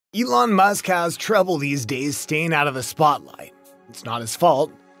Elon Musk has trouble these days staying out of the spotlight. It's not his fault.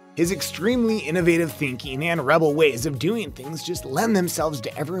 His extremely innovative thinking and rebel ways of doing things just lend themselves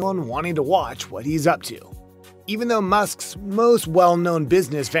to everyone wanting to watch what he's up to. Even though Musk's most well-known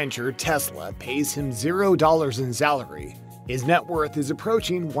business venture, Tesla, pays him $0 in salary, his net worth is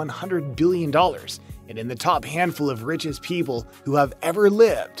approaching $100 billion and in the top handful of richest people who have ever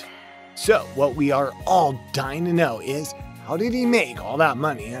lived. So, what we are all dying to know is, how did he make all that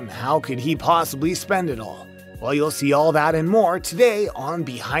money and how could he possibly spend it all? Well, you'll see all that and more today on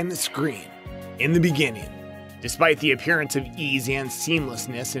Behind the Screen. In the beginning, despite the appearance of ease and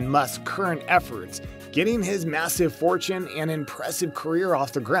seamlessness in Musk's current efforts, getting his massive fortune and impressive career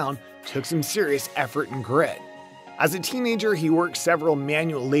off the ground took some serious effort and grit. As a teenager, he worked several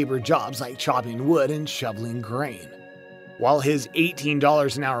manual labor jobs like chopping wood and shoveling grain. While his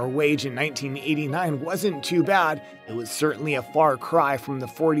 $18 an hour wage in 1989 wasn't too bad, it was certainly a far cry from the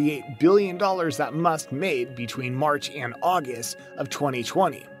 $48 billion that Musk made between March and August of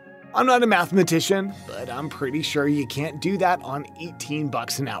 2020. I'm not a mathematician, but I'm pretty sure you can't do that on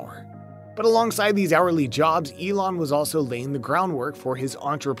 $18 an hour. But alongside these hourly jobs, Elon was also laying the groundwork for his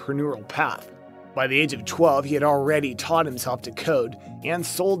entrepreneurial path. By the age of 12, he had already taught himself to code and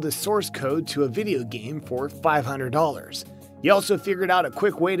sold the source code to a video game for $500. He also figured out a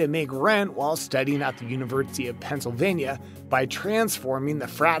quick way to make rent while studying at the University of Pennsylvania by transforming the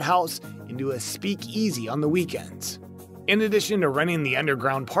frat house into a speakeasy on the weekends. In addition to running the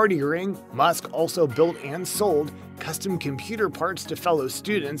underground party ring, Musk also built and sold custom computer parts to fellow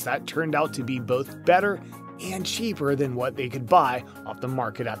students that turned out to be both better and cheaper than what they could buy off the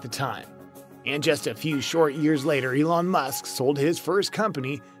market at the time. And just a few short years later, Elon Musk sold his first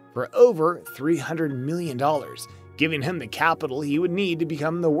company for over $300 million, giving him the capital he would need to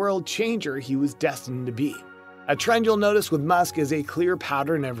become the world changer he was destined to be. A trend you'll notice with Musk is a clear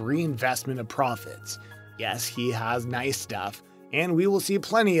pattern of reinvestment of profits. Yes, he has nice stuff, and we will see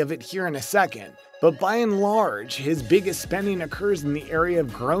plenty of it here in a second, but by and large, his biggest spending occurs in the area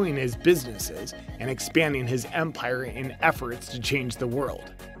of growing his businesses and expanding his empire in efforts to change the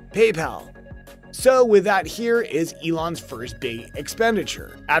world. PayPal. So with that, here is Elon's first big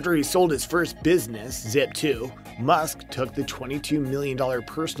expenditure. After he sold his first business, Zip2, Musk took the $22 million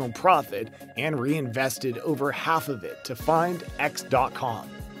personal profit and reinvested over half of it to find X.com,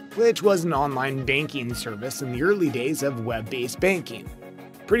 which was an online banking service in the early days of web-based banking.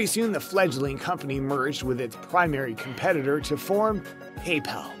 Pretty soon, the fledgling company merged with its primary competitor to form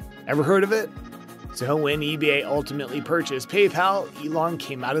PayPal. Ever heard of it? So when eBay ultimately purchased PayPal, Elon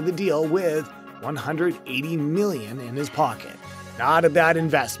came out of the deal with $180 million in his pocket. Not a bad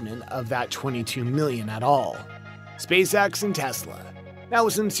investment of that $22 million at all. SpaceX and Tesla. Now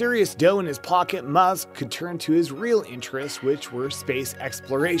with some serious dough in his pocket, Musk could turn to his real interests, which were space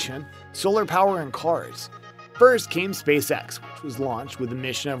exploration, solar power, and cars. First came SpaceX, which was launched with the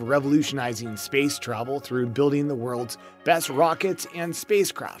mission of revolutionizing space travel through building the world's best rockets and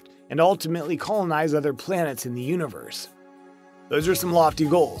spacecraft, and ultimately colonize other planets in the universe. Those are some lofty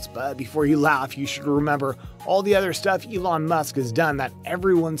goals, but before you laugh, you should remember all the other stuff Elon Musk has done that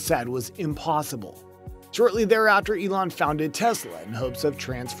everyone said was impossible. Shortly thereafter, Elon founded Tesla in hopes of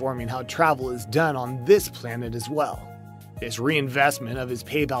transforming how travel is done on this planet as well. This reinvestment of his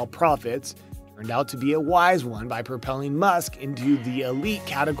PayPal profits turned out to be a wise one by propelling Musk into the elite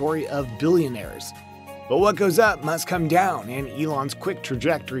category of billionaires. But what goes up must come down, and Elon's quick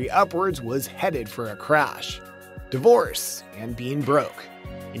trajectory upwards was headed for a crash. Divorce and being broke.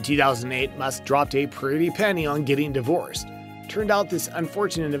 In 2008, Musk dropped a pretty penny on getting divorced. Turned out this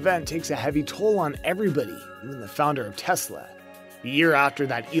unfortunate event takes a heavy toll on everybody, even the founder of Tesla. The year after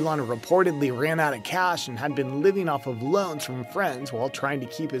that, Elon reportedly ran out of cash and had been living off of loans from friends while trying to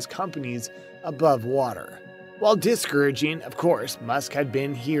keep his companies above water. While discouraging, of course, Musk had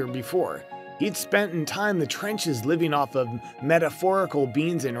been here before. He'd spent in time the trenches living off of metaphorical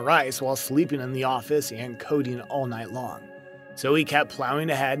beans and rice while sleeping in the office and coding all night long. So he kept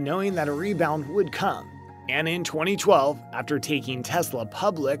plowing ahead knowing that a rebound would come. And in 2012, after taking Tesla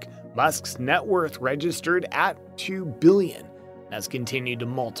public, Musk's net worth registered at $2 billion. That's continued to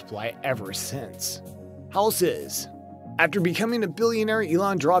multiply ever since. Houses. After becoming a billionaire,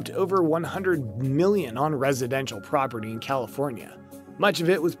 Elon dropped over $100 million on residential property in California. Much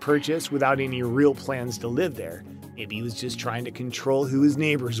of it was purchased without any real plans to live there. Maybe he was just trying to control who his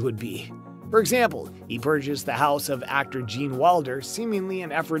neighbors would be. For example, he purchased the house of actor Gene Wilder, seemingly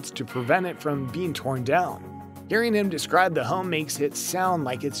in efforts to prevent it from being torn down. Hearing him describe the home makes it sound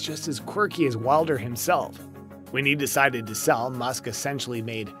like it's just as quirky as Wilder himself. When he decided to sell, Musk essentially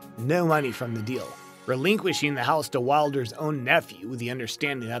made no money from the deal. relinquishing the house to Wilder's own nephew with the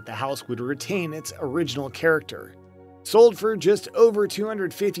understanding that the house would retain its original character. Sold for just over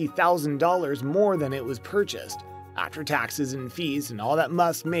 $250,000 more than it was purchased, after taxes and fees, and all that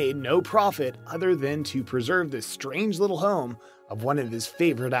Musk made no profit other than to preserve this strange little home of one of his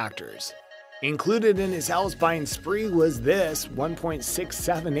favorite actors. Included in his house buying spree was this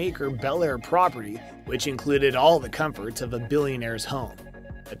 1.67-acre Bel Air property, which included all the comforts of a billionaire's home.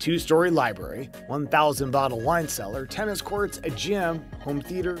 A 2-story library, 1,000-bottle wine cellar, tennis courts, a gym, home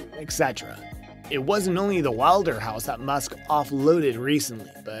theater, etc. It wasn't only the Wilder house that Musk offloaded recently,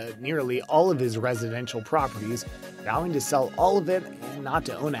 but nearly all of his residential properties, vowing to sell all of it and not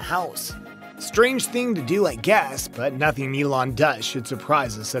to own a house. Strange thing to do, I guess, but nothing Elon does should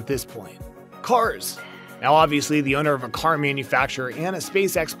surprise us at this point. Cars. Now obviously the owner of a car manufacturer and a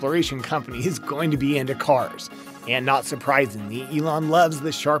space exploration company is going to be into cars. And not surprisingly, Elon loves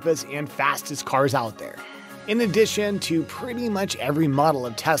the sharpest and fastest cars out there. In addition to pretty much every model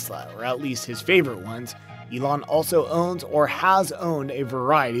of Tesla, or at least his favorite ones, Elon also owns or has owned a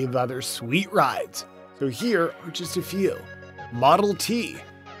variety of other sweet rides. So here are just a few. Model T.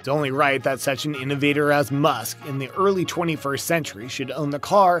 It's only right that such an innovator as Musk in the early 21st century should own the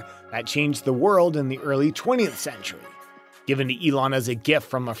car that changed the world in the early 20th century. Given to Elon as a gift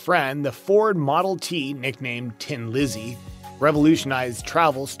from a friend, the Ford Model T, nicknamed Tin Lizzie, revolutionized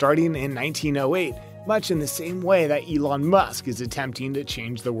travel starting in 1908, much in the same way that Elon Musk is attempting to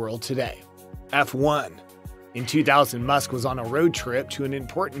change the world today. F1. In 2000, Musk was on a road trip to an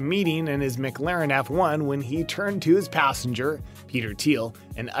important meeting in his McLaren F1 when he turned to his passenger, Peter Thiel,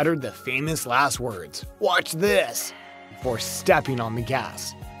 and uttered the famous last words, "Watch this," before stepping on the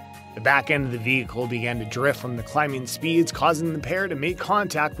gas. The back end of the vehicle began to drift from the climbing speeds, causing the pair to make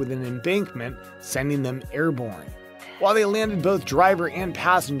contact with an embankment, sending them airborne. While they landed, both driver and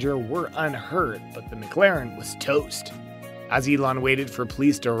passenger were unhurt, but the McLaren was toast. As Elon waited for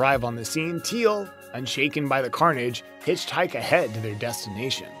police to arrive on the scene, Thiel, unshaken by the carnage, hitchhiked ahead to their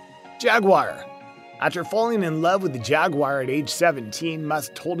destination. Jaguar. After falling in love with the Jaguar at age 17,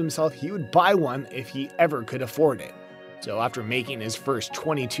 Musk told himself he would buy one if he ever could afford it. So after making his first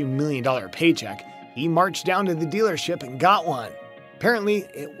 $22 million paycheck, he marched down to the dealership and got one. Apparently,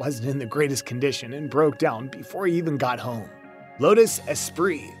 it wasn't in the greatest condition and broke down before he even got home. Lotus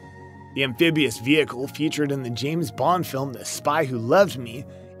Esprit. The amphibious vehicle featured in the James Bond film The Spy Who Loved Me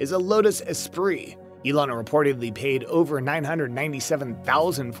is a Lotus Esprit. Elon reportedly paid over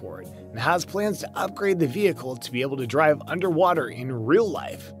 $997,000 for it and has plans to upgrade the vehicle to be able to drive underwater in real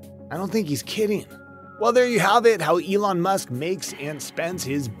life. I don't think he's kidding. Well, there you have it, how Elon Musk makes and spends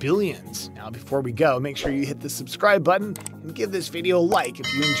his billions. Now, before we go, make sure you hit the subscribe button and give this video a like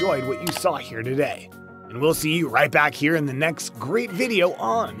if you enjoyed what you saw here today. And we'll see you right back here in the next great video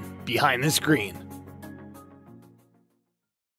on Behind the Screen.